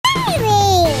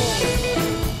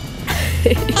What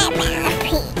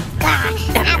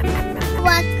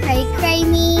cray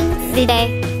means? Did I?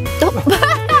 I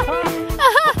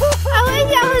wish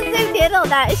I was so good on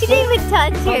that. She didn't even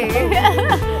touch her.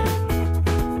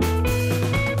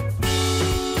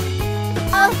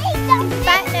 Oh,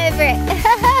 fighting over it.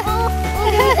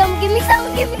 Give me some.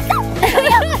 Hurry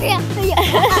up.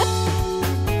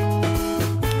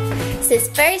 This is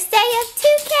first day of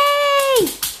 2K!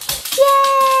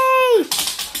 Yay!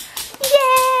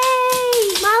 Yay!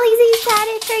 Molly's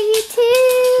excited for you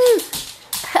too!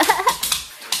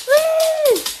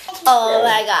 Woo! Oh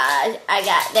my gosh, I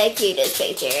got the cutest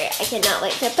picture. I cannot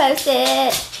wait to post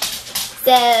it.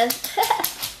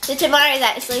 So tomorrow is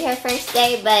actually her first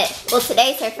day, but, well,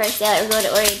 today's her first day. We're going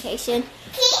to orientation.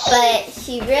 But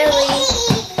she really...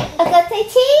 Oh, go say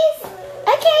cheese?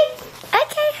 Okay,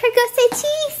 her go say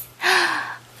cheese.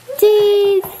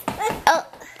 Cheese. Oh,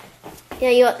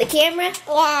 you want the camera?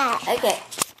 Yeah. Okay.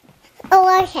 Oh,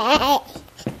 okay.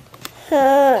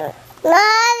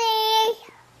 Mommy.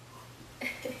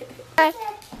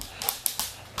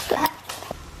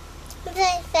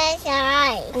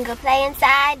 And go play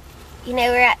inside. You know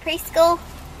we're at preschool.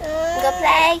 Go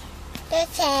play.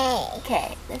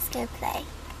 Okay, let's go play.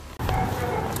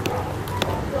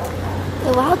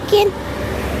 You're walking.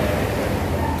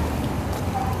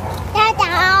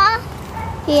 Dada.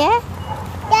 Yeah.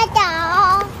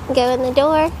 Dada. Go in the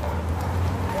door.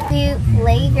 New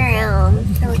playground.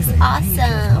 It looks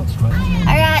awesome.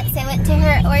 Alright, so I went to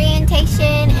her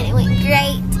orientation and it went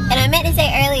great. And I meant to say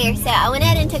earlier, so I went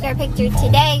ahead and took her picture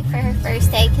today for her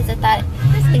first day because I thought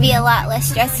it'd be a lot less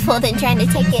stressful than trying to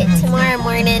take it tomorrow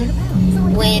morning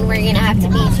when we're going to have to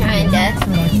be trying to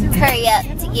hurry up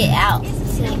to get out.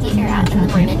 So get her out in the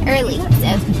morning early. So,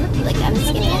 like, I'm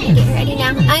just going to get her ready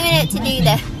now. I don't even know what to do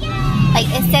though. Like,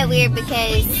 it's so weird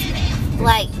because,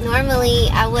 like, normally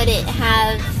I wouldn't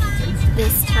have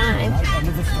this time.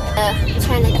 I'm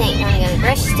trying to think, do I want to go to the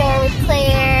grocery store with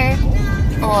Claire?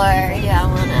 Or do I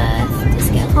want to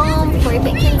just go home before we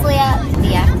pick Kinsley up?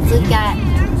 Yeah, because we've got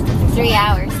 3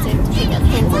 hours to pick up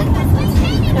Kinsley.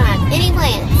 We don't have any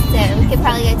plans, so we could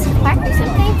probably go to the park or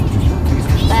something.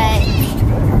 But,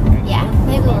 yeah,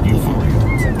 maybe we'll do that.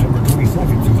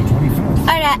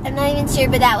 Alright, I'm not even sure,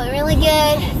 but that went really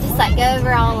good. Just like go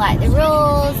over all like the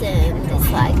rules and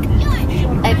just like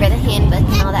over the handbook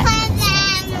and all that kind of stuff.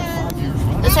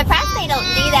 I'm surprised they don't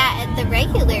do that at the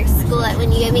regular school, like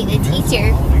when you go meet the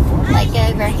teacher, like go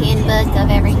over a handbook of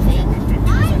everything.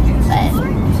 But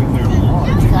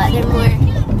I feel like they're more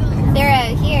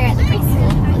thorough here at the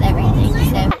preschool with everything.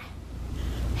 So,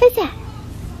 who's that?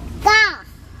 Go.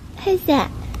 Who's that?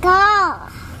 Go.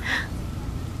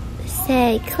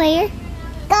 Say, Claire?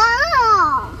 Go.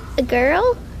 A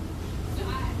girl?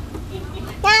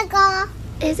 Now go.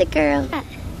 Is a girl.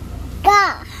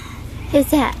 Go. Who's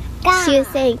that? Go. She was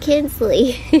saying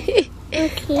Kinsley.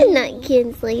 Okay. Not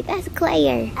Kinsley, that's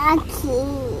Claire.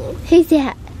 Okay. Who's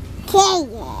that? Kid.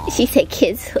 She said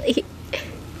Kinsley.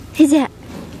 Who's that?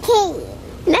 Kid.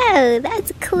 No,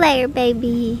 that's Claire,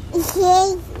 baby.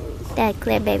 Kid. That's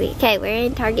Claire, baby. Okay, we're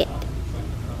in Target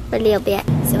for a little bit.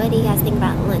 So what do you guys think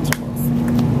about the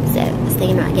Lunchables? So I was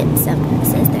thinking about getting some. It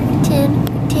says they're 10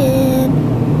 for 10.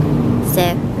 So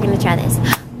we're going to try this.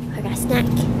 I got a snack.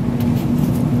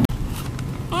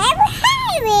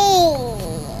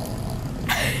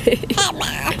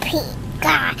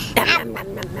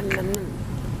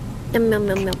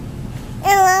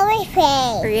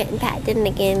 We're getting packed in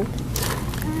again.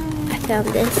 I found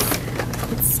this.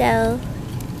 It's so,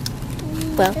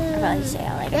 well, I'll probably show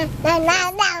y'all later.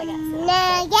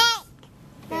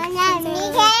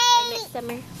 Next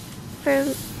summer from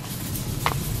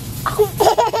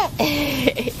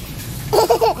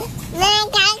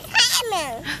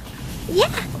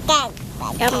yeah.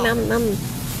 Yum, yum, yum.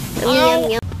 Yum, yum,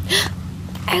 yum.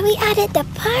 Are we out at the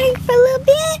park for a little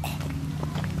bit?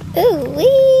 Ooh,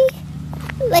 wee.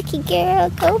 Lucky girl.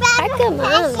 Go park them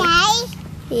on.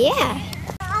 Yeah.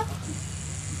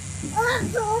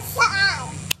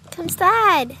 Come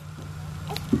slide.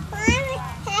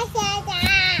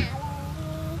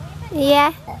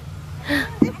 Yeah.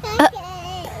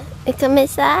 Come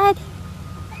inside.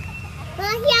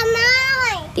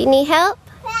 Do you need help?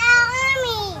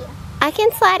 I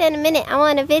can slide in a minute. I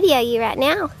want to video you right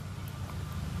now.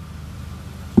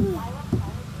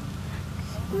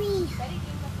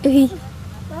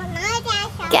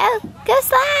 Go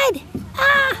slide.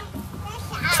 Ah,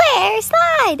 Claire,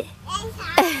 slide.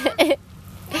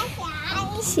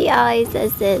 She always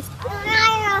does this.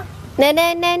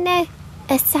 No.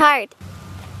 It's hard.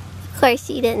 Of course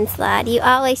you didn't slide. You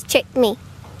always tricked me.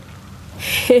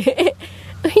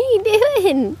 What are you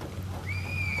doing?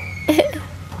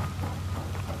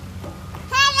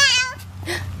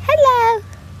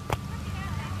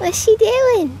 What's she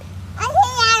doing?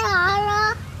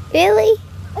 Really?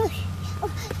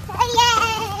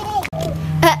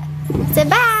 So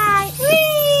bye.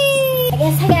 Whee! I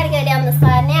guess I gotta go down the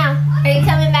slide now. Are you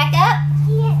coming back up?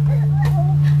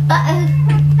 Uh-oh.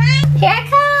 Here I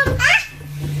come.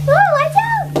 Whoa, watch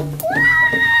out.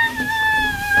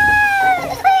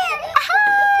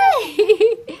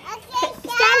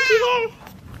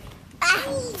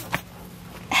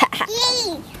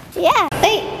 Yeah.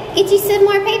 Wait, get you some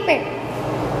more paper.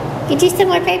 Get you some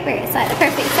more paper. It's like the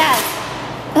perfect size.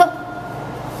 Oh.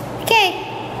 Okay.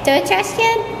 Throw a trash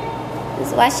can.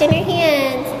 Just washing your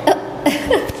hands. Oh.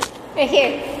 Right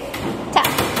here. Top.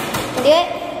 Do it.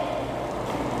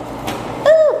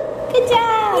 Ooh. Good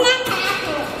job.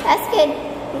 That's good.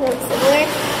 You want some more?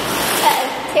 Uh-oh.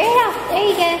 Tear it off. There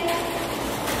you go.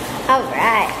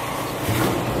 Alright.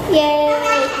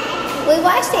 Yay. We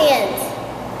washed hands.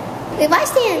 We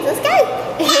washed hands. Let's go.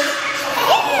 Yeah.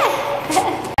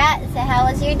 Alright, so how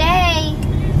was your day?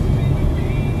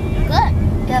 Good.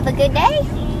 You have a good day?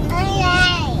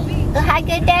 Well, how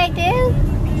good day, do?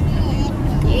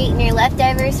 You're eating your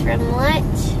leftovers from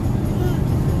lunch?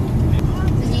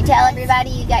 Did you tell everybody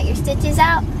you got your stitches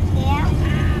out? Yeah.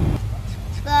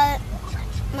 But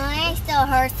my eye still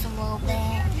hurts a little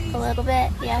bit. A little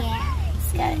bit? Yeah.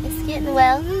 Yeah. It's getting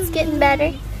well. It's getting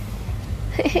better.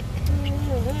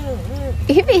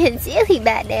 You're being silly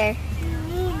back there,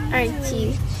 aren't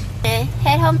you?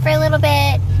 Head home for a little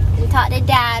bit and talk to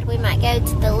Dad. We might go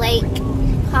to the lake,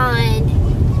 pond,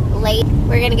 lake.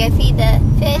 We're gonna go feed the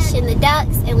fish and the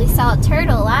ducks, and we saw a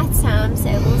turtle last time, so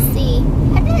we'll see.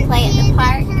 Play at the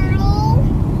park.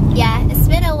 Yeah, it's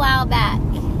been a while back,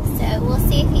 so we'll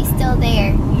see if he's still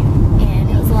there. And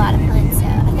it was a lot of fun, so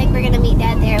I think we're gonna meet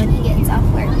Dad there when he gets off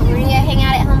work. We're gonna go hang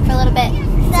out at home for a little bit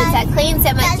since I cleaned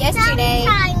so much yesterday.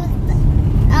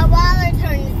 Our water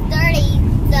turns dirty,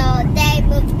 so they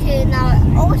move to another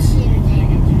ocean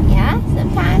there. Yeah,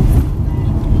 sometimes.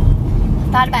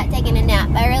 I thought about taking a nap,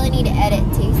 but I really need to edit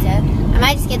too, so I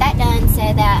might just get that done so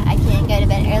that I can go to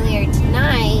bed earlier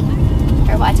tonight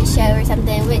or watch a show or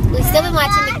something. We've still been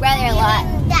watching Big Brother a lot.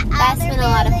 That's been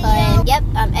a lot of fun. Yep,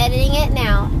 I'm editing it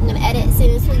now. I'm going to edit as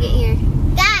soon as we get here.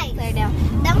 Guys, Clear down.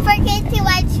 don't forget to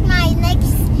watch my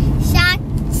next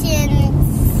Shocking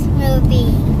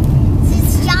movie.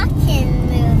 Shocking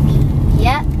movie.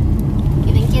 Yep.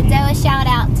 Giving Kiddo a shout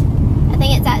out. I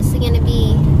think it's actually going to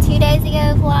be 2 days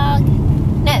ago vlog.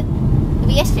 No, it'll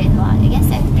be yesterday's vlog. I guess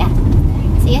so. Yeah.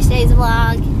 So yesterday's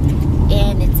vlog,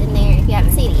 and it's in there. If you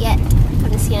haven't seen it yet,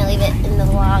 I'm just going to leave it in the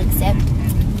vlog. So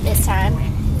this time,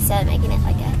 instead of making it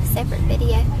like a separate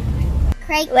video.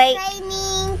 Cray Wait.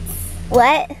 means.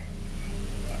 What?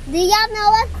 Do y'all know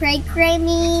what cray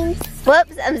means?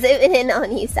 Whoops, I'm zooming in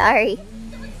on you. Sorry.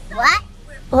 What?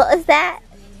 What was that?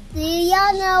 Do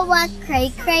y'all know what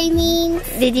cray means?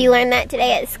 Did you learn that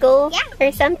today at school? Yeah.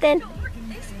 Or something?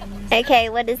 Okay,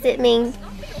 what does it mean?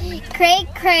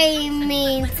 Cray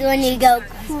means when you go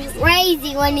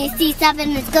crazy when you see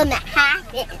something that's gonna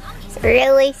happen.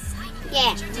 Really?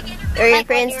 Yeah. Were your Like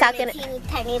friends when you're in talking? a teeny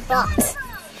tiny box.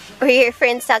 Were your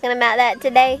friends talking about that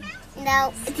today?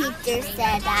 No, the teacher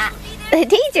said that. The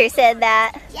teacher said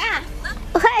that. Yeah.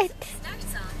 What?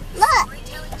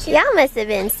 Look. Y'all must have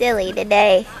been silly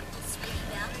today.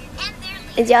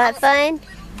 Did y'all have fun?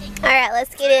 Alright,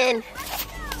 let's get in.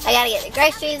 I gotta get the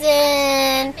groceries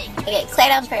in. I get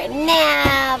cleared on for a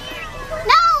nap.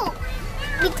 No!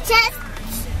 We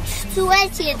just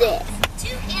switched it.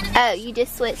 Oh, you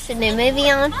just switched a new movie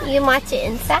on? You can watch it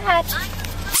inside.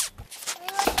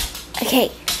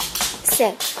 Okay,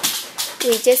 so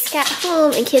we just got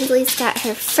home and Kinsley's got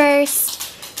her first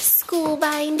school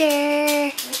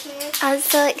binder. I'm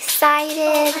so excited.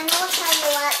 I will tell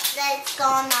you what's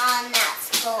going on at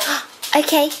school.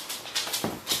 Okay.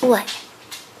 What?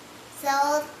 So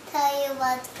I'll tell you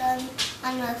what's going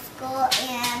on at school,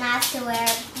 and I have to wear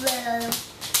blue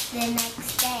the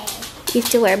next day. You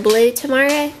have to wear blue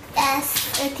tomorrow?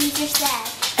 Yes, the teacher said.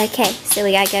 Okay, so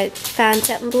we gotta go find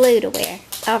something blue to wear.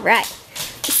 Alright.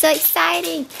 It's so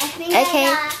exciting.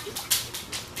 Okay.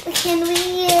 Can we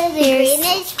use the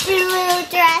greenish blue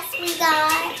dress we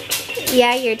got?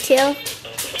 Yeah, your teal?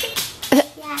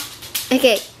 Yeah.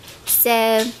 Okay,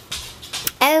 so,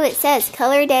 oh, it says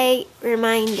color day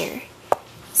reminder.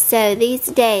 So these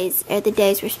days are the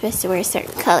days we're supposed to wear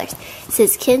certain colors. It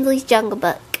says Kinsley's Jungle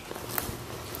Book.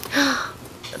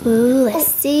 Ooh, let's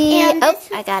see. Oh,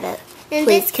 I got it.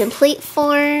 Please complete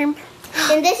form.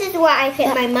 And this is where I put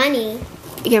my money.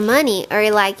 Your money, or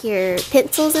like your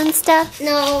pencils and stuff?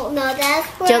 No, that's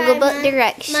where Jungle Book my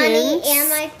directions. money and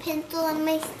my pencil and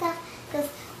my stuff. Because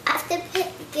have to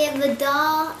give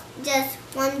just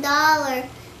 $1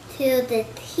 to the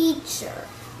teacher.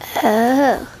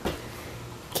 Oh.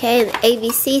 Okay, the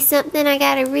ABC something I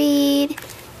gotta read.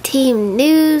 Team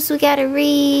news we gotta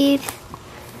read.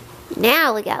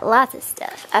 Now we got lots of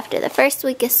stuff. After the first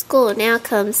week of school, now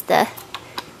comes the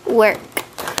work.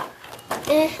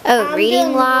 Oh,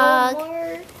 reading log.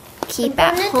 Homework. Keep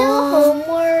at home.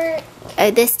 Homework.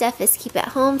 Oh, this stuff is keep at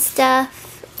home stuff.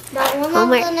 But we're not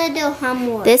Homework. gonna do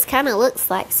homework. This kind of looks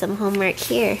like some homework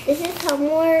here. This is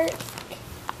homework.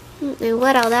 And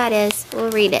what all that is,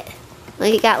 we'll read it.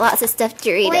 We got lots of stuff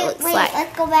to read, it looks like.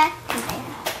 Let's go back to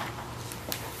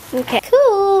there. Okay,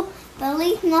 cool. But at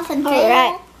least nothing All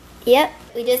right. Yep,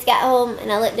 we just got home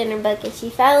and I looked in her book and she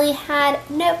finally had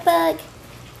a notebook.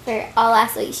 For all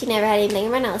last week, she never had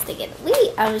anything. And I was thinking,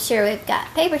 I'm sure we've got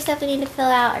paper stuff we need to fill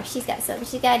out, or she's got something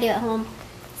she's got to do at home.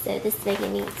 So this is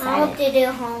making me excited. I want to do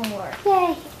homework.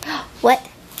 Yay. What?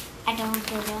 I don't want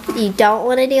to do homework. You don't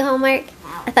want to do homework? No.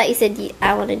 I thought you said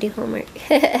I want to do homework.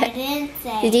 I didn't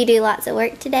say. Did you do lots of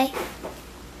work today?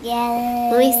 Yeah.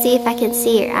 Let me see if I can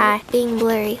see your eye. Being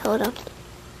blurry. Hold on.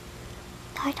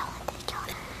 No, I don't want to do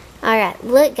it. Alright,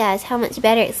 look guys how much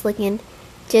better it's looking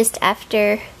just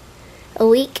after a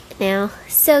week now.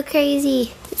 So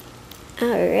crazy.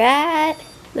 Alright,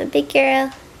 my big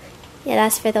girl. Yeah,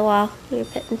 that's for the wall. We're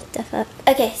putting stuff up.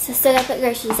 Okay, so still gotta put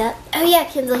groceries up. Oh yeah,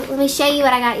 Kinsley, let me show you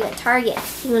what I got you at Target.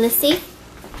 You wanna see?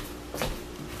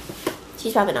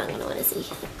 She's probably not gonna wanna see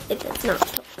if it's not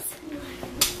toys.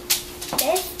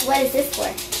 This? What is this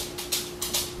for?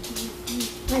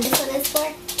 What this one is for?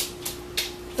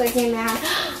 For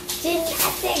gymnastics.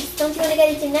 Gymnastics! Don't you wanna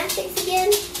go to gymnastics again?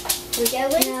 We go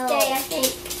Wednesday, No. I think.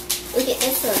 Look at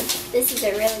this one. This is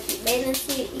a really cute bathing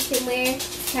suit you can wear.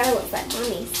 It kind of looks like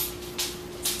mommy's.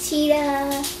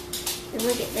 Cheetah. And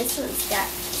look at this one's got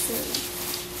some.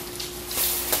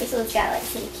 This one's got like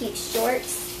some cute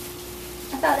shorts.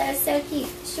 I thought that was so cute.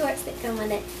 Shorts that come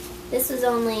with it. This was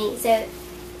only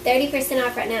 30%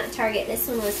 off right now at Target. This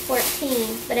one was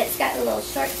 $14, but it's got the little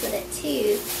shorts with it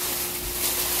too.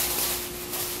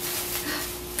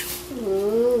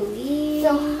 Ooh,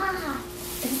 So hot.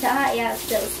 it's so hot, yeah, it's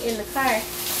still in the car.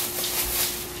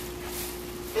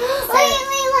 Wait,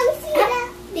 let me see that.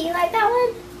 Do you like that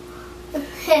one?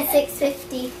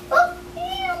 $6.50. Oh,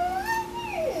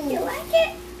 yeah. You like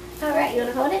it? Alright, you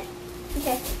want to hold it?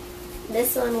 Okay.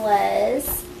 This one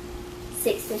was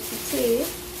 $6.52.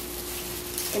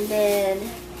 And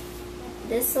then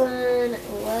this one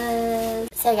was...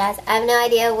 So guys, I have no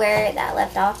idea where that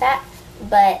left off at.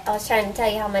 But I was trying to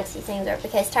tell you how much these things are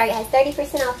because Target has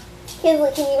 30% off.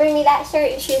 Kinsley, can you bring me that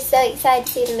shirt? And she was so excited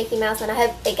to see the Mickey Mouse one. I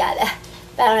hope they got it.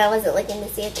 But I don't know, I wasn't looking to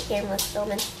see if the camera was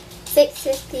filming.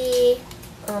 $6.50.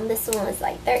 This one was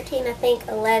like $13, I think,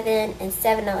 $11, and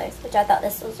 $7, which I thought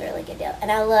this was a really good deal.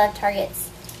 And I love Target's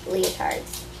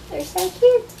leotards. They're so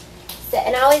cute. So,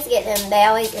 and I always get them. They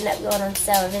always end up going on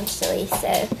sale eventually. So,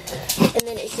 and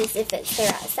then it's just if it's the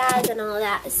right size and all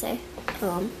that. So,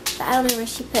 but I don't know where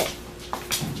she put.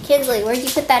 Kinsley, where'd you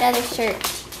put that other shirt?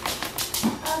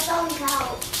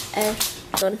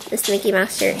 This Mickey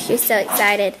Mouse shirt. She was so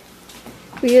excited.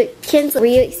 Kinsley, were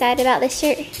you excited about this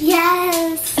shirt?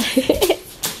 Yes.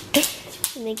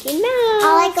 Mickey Mouse.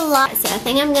 I like a lot. So I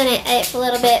think I'm going to edit for a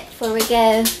little bit before we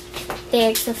go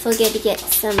there because I feel good to get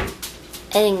some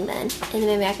editing done. And then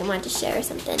maybe I can watch a show or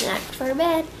something tonight before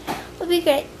bed. Would be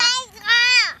great.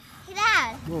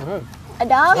 Dad. Oh, A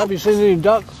dog? have you seen any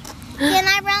ducks? Can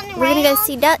I run around? We're going to go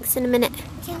see ducks in a minute.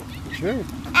 Sure.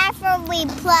 After we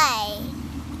play.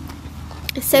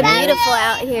 It's so beautiful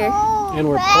out here. And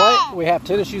we have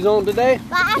tennis shoes on today.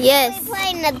 But after Yes. we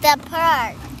play in the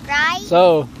park, right?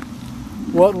 So,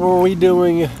 what were we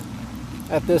doing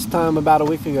at this time about a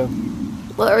week ago?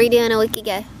 What were we doing a week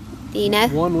ago? Do you know?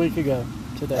 1 week ago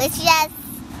today. It's just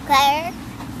Claire,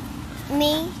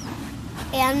 me,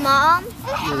 and Mom.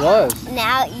 It was.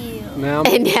 Now you. Now,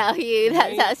 And now you.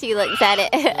 That's how she looks at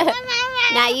it.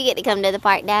 Now you get to come to the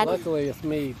park, Dad. luckily it's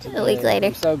me today. A week later.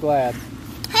 I'm so glad.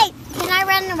 Hey, can I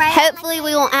run around? Hopefully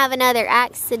we won't have another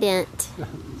accident.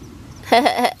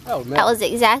 Oh, no. That was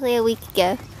exactly a week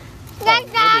ago. that'd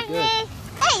be good.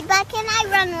 Hey, but can I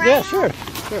run around? Yeah, sure.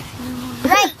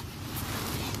 Right.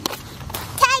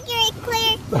 Tiger,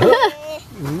 clear.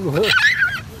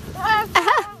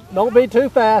 Don't be too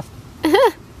fast.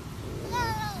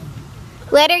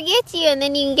 Let her get you and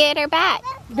then you can get her back.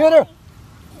 Get her.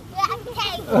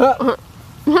 Okay.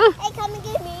 Hey, come and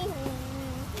get me.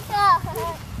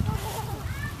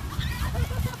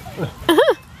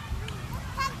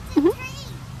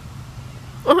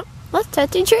 Let's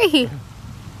touch a tree.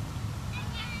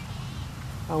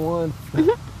 I won.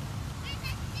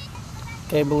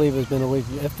 Can't believe it's been a week.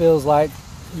 It feels like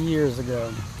years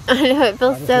ago. I know, it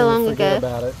feels so long ago.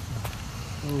 About it.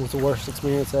 It was the worst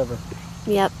experience ever.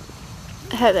 Yep.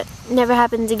 I hope it never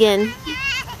happens again.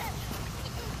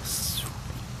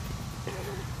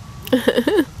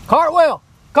 Cartwheel!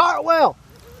 Cartwheel!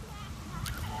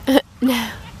 No.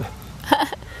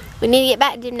 We need to get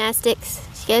back to gymnastics.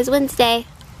 She goes Wednesday.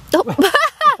 Oh.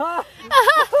 I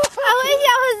wish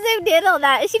I was zoomed in on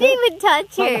that. She didn't even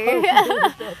touch her.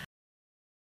 Oh.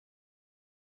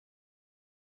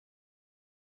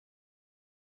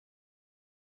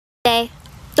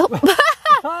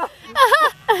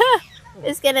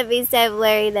 It's gonna be so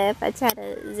blurry though if I try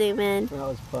to zoom in. That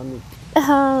was funny.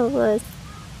 Oh, it was.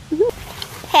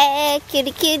 Hey,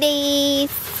 cutie cuties.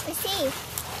 Let's see.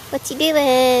 What you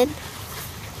doing?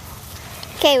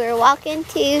 Okay, we're walking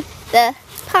to the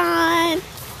pond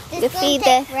to feed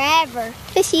the forever.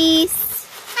 fishies.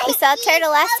 We saw a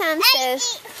turtle last time, so I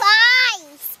eat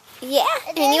fries. yeah.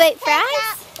 And you ate fries?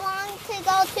 It doesn't take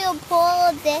that long to go to a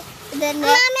pool the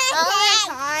next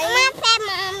time.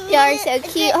 Y'all are so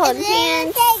cute holding hands.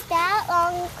 It doesn't take that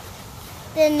long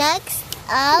the next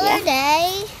other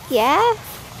day. Yeah.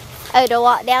 Oh, to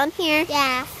walk down here?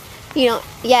 Yeah. You don't.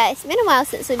 Yeah, it's been a while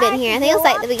since we've been here. I think it was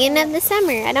like the beginning of the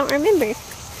summer. I don't remember.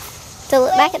 To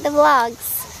look back at the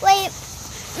vlogs. Wait,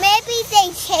 maybe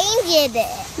they changed it.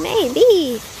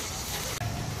 Maybe.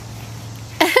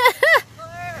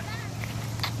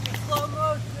 Slow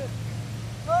motion.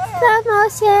 Slow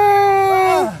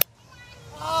motion.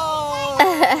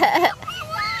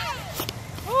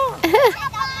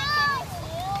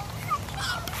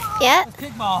 Yep.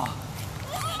 Kickball.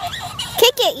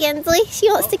 Kick it, Kinsley. She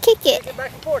wants to kick it. Get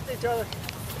back and forth to each other.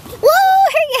 Woo!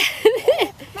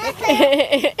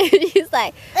 She's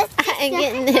like, I'm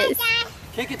getting this.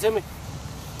 Kick it to me.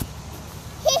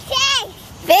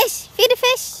 Fish. Feed a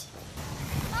fish.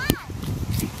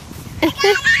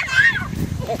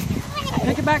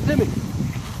 Kick it back to me.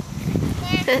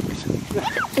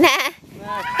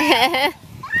 Nah.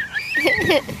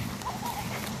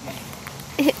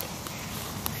 Kick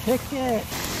it.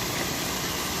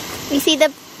 You see the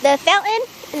fountain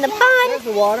in the There's pond?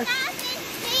 the water.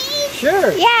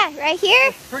 Sure. Yeah, right here.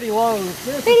 It's pretty long.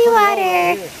 This Pretty long water.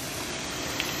 right here.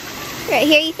 Right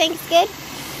here, you think it's good?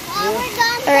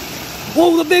 Yeah.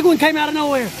 Whoa, the big one came out of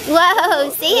nowhere. Whoa,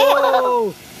 see it?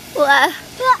 Whoa. Whoa.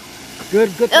 Good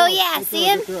Oh throw. yeah, Good see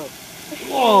throw, him? good throw.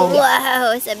 Whoa.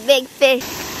 Whoa, it's a big fish.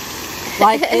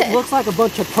 Like, it looks like a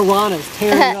bunch of piranhas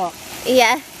tearing it up.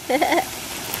 Yeah.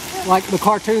 Like the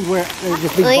cartoons where they're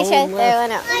just big Let me try to bone throw left.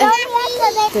 one up.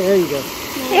 There you go.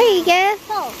 There you go.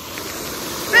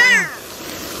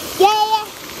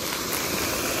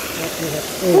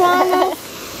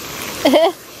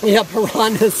 Yeah,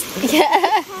 piranhas.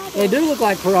 Yeah. They do look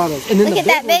like piranhas. And then Look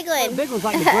the at that big one. The big one's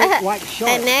like the great white shark.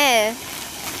 I know.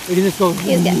 You can just go.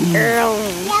 He's got girl.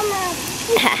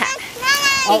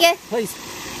 Oh, You go. please.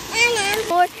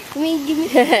 Give me.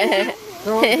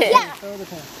 Throw it. Yeah. Throw the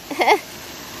can.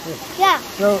 Yeah.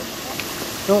 Throw it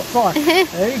far.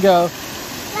 There you go.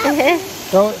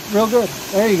 Throw it real good.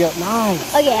 There you go.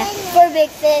 Nice. Oh yeah. For a big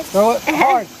fish. Throw it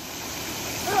hard.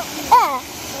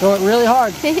 Throw it really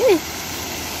hard.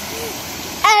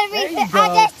 Everything. There you go. I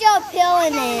just throw a pill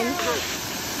in him.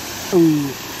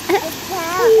 Ooh.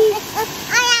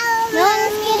 You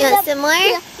want some more?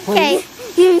 Okay.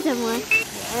 Give me some more.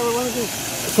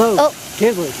 So, Oh.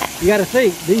 Kinsley, you got to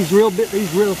think these real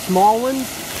small ones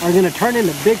are going to turn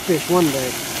into big fish one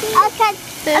day. Okay.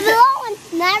 The little ones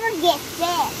never get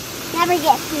fish. Never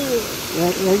get food.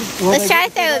 Let's try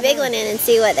to throw a big one in and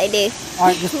see what they do. All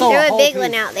right, just throw Throw a a whole big piece.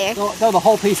 one out there. Throw the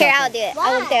whole piece Here, out I'll do it.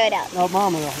 I will throw it out. No,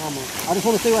 Mama. I just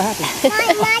want to see what happens.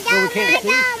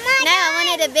 No, I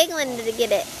wanted a big one to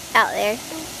get it out there.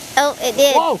 Oh, it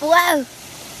did. Whoa. Whoa.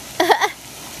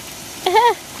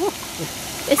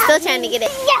 It's still trying to get it.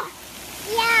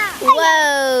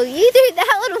 Whoa, you threw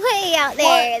that one way out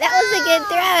there. That was a good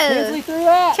throw. Kinsley threw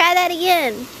that. Try that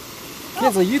again.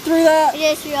 Kinsley, you threw that.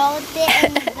 Just rolled it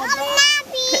in the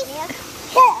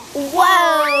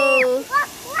Whoa.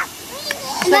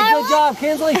 Good job,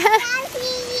 Kinsley.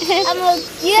 I'm a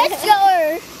good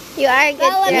thrower. You are a good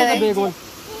There's a thrower. big one.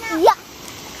 Yeah.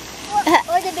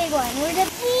 Where's the big one? Where's the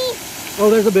big Oh,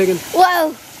 there's a big one.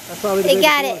 Whoa, That's probably the it biggest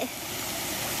got one. it.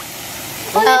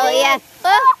 Oh, yeah.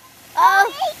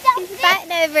 Oh, he's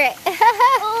fighting over it.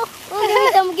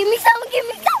 Give me some. Give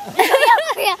me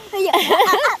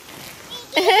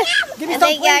I some,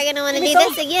 think y'all are please. going to want to Give me do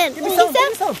some. this again. Give me some. Give me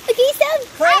some. Give me some.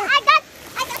 I got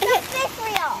some fish for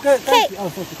y'all. Good, thank Okay. you. Oh,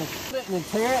 thank you. And then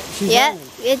tear it. She's Yep, running. good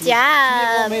She didn't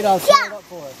want job. me to set it up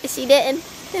for her. She didn't.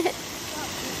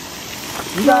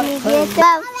 You got it.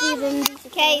 Get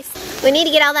Okay, we need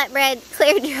to get all that bread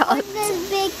clear dropped. There's a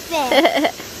big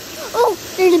fish. Oh,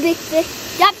 there's a big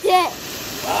fish. Dropped it.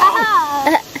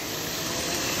 Ah.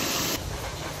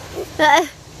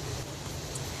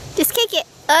 Just kick it.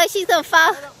 Oh, she's gonna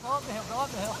fall.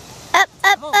 Up,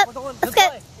 up, up. Let's go.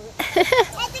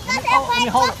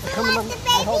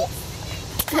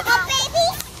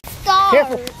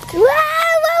 Careful. Whoa,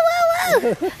 whoa, whoa,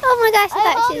 whoa. Oh my gosh, I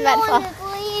thought she was about to fall.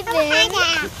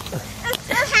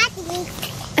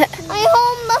 I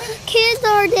hope the kids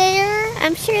are there.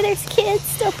 I'm sure there's kids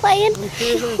still playing. I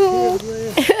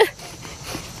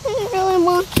really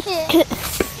want it.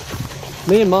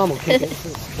 Me and Mom will kick it.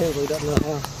 Kinsley doesn't know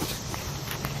how.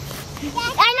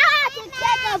 I know how to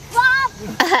catch a ball.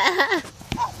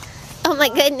 Oh my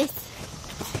goodness.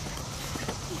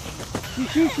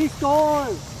 She's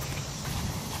gone.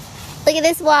 Look at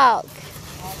this walk.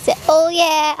 Say, oh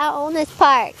yeah, I own this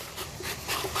park.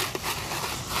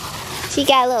 She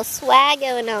got a little swag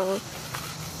going on.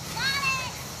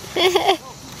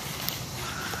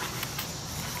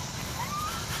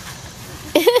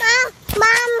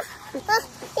 Mom,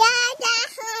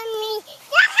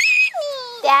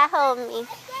 Dad, hold me.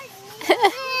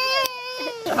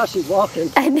 How she's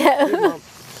walking. I know.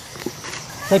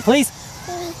 Say please.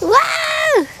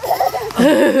 Wow!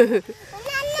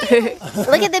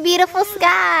 Look at the beautiful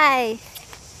sky.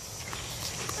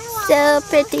 So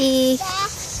pretty.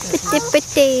 Pretty,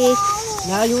 pretty.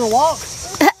 Now you wanna walk?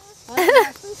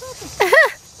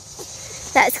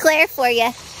 That's Claire for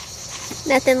you.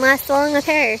 Nothing lasts long with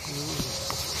her.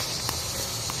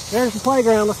 There's the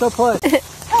playground. Let's go play.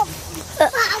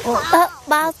 Oh,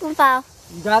 ball's gonna fall.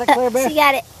 You got it, Claire Bear? She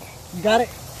got it. You got it?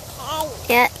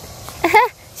 Yeah.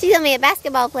 She's gonna be a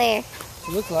basketball player.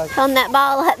 She looks like. Holding that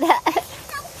ball like that.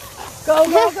 Go,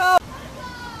 go, go!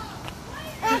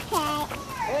 Okay.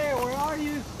 Hey, where are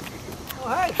you? Oh,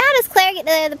 hey. How does Claire get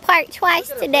to the park twice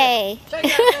today? Shake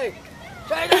that thing.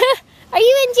 Shake it. Are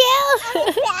you in jail?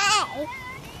 Ah,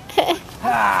 Okay.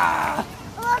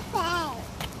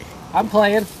 I'm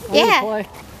playing. Yeah. Play.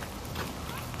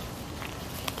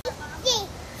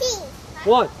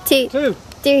 1, 2, 2,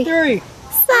 3. 3.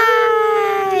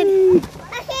 Slide.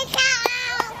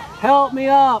 Help me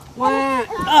up.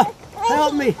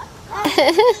 Help me.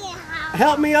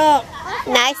 Help me up.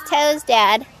 Nice toes,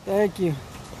 Dad. Thank you.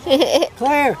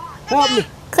 Claire, help me.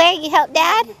 Claire, you help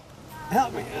Dad?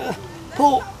 Help me.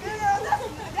 Pull.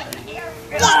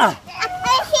 Ah.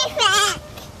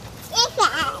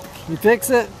 You fix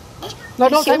it? No,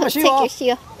 don't take my shoe Take off.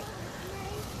 your shoe.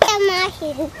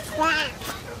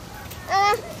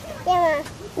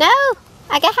 No,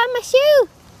 I gotta have my shoe.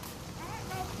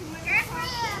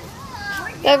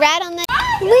 Go right on the.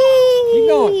 Whee! Keep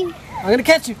going. I'm gonna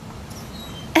catch you.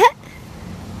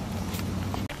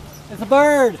 It's a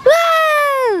bird.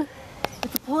 Whoa!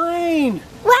 It's a plane.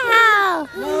 Wow!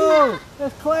 No,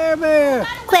 that's Claire Bear.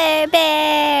 Claire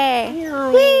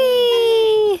Bear.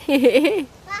 Whee!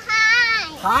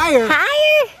 Higher.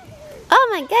 Higher? Oh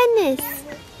my goodness.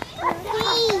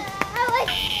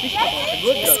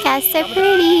 This guy's so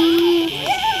pretty.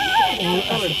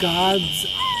 That's God's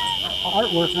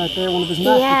artwork right there, one of his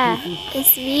Yeah, masterpieces.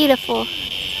 it's beautiful.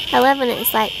 I love when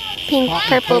it's like pink, Cotton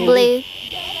purple, candy. blue.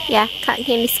 Yeah, cotton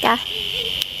candy sky.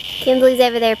 Kinsley's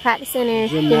over there practicing her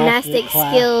Gymnastic gymnastic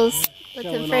class. skills with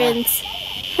Showing some friends.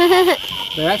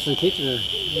 They're actually teaching her.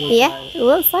 Yeah, it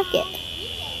looks like it.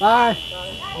 Bye.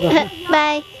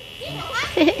 Bye.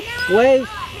 Wave.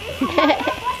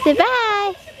 Say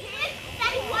bye.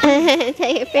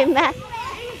 Tell your friend bye.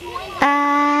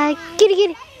 Get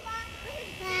it.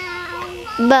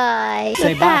 Bye.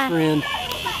 Say bye, friend.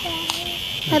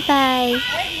 Bye-bye.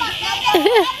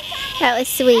 That was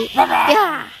sweet.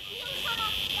 Yeah.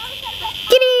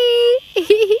 Kitty.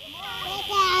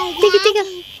 Tickle.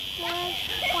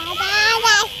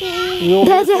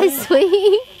 That's so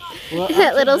sweet. Well,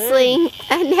 That little swing.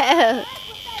 I know.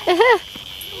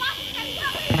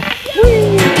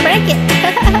 Break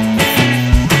it.